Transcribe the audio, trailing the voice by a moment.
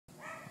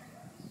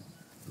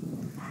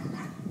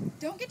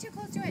Don't get too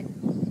close to it.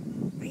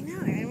 I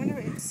know. I wonder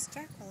if it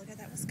struck a while ago.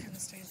 That was kind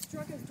of strange.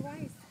 Struck us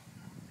twice.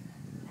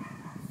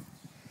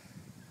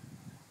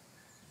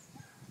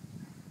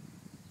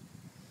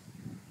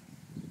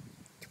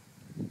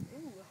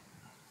 Ooh.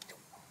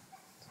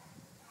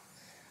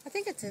 I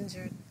think it's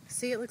injured.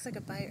 See, it looks like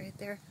a bite right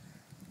there.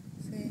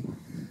 See?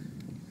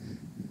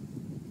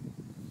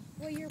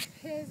 Well, you're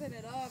pissing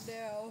it off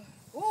now.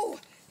 Ooh,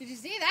 did you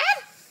see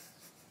that?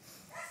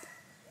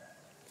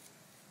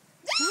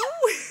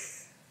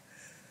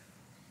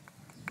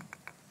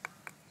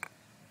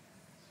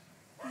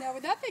 Now,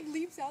 when that thing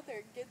leaps out there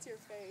and gets your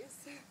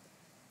face,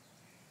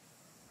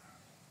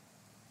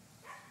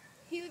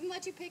 he didn't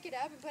let you pick it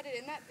up and put it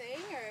in that thing,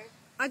 or?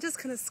 I just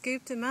kind of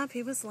scooped him up.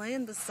 He was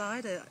laying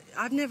beside it.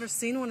 I've never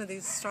seen one of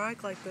these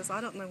strike like this.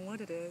 I don't know what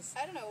it is.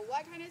 I don't know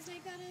what kind of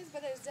snake that is,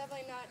 but it's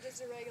definitely not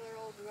just a regular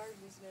old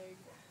garden snake.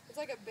 It's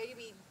like a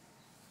baby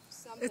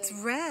something. It's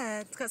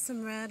red. It's got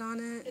some red on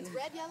it. It's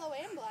red, yellow,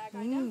 and black.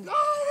 I know.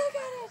 Oh, look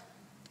at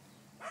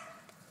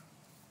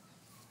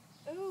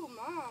it. Ooh,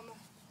 Mom.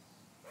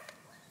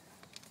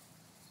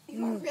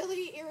 You are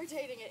really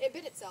irritating it. It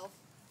bit itself.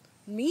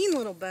 Mean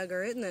little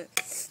bugger, isn't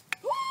it?